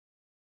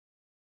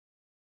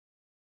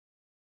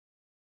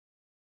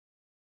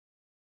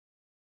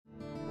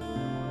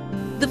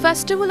The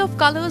festival of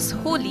colours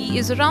Holi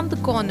is around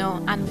the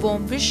corner and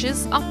warm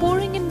wishes are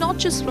pouring in not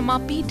just from our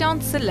B-Town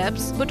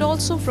celebs but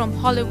also from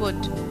Hollywood.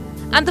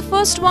 And the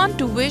first one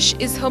to wish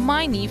is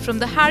Hermione from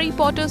the Harry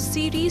Potter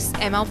series,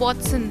 Emma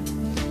Watson.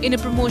 In a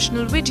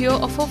promotional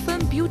video of her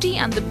film Beauty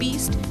and the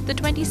Beast, the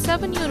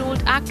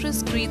 27-year-old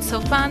actress greets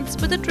her fans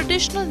with a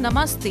traditional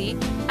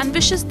Namaste and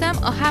wishes them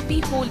a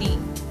Happy Holi.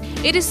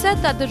 It is said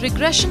that the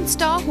Regression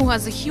star, who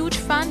has a huge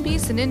fan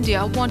base in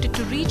India, wanted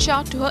to reach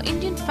out to her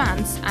Indian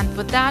fans, and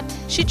for that,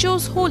 she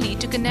chose Holi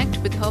to connect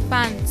with her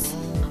fans.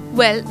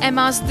 Well,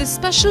 Emma's this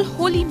special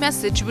Holi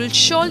message will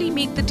surely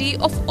make the day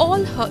of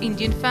all her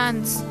Indian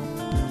fans.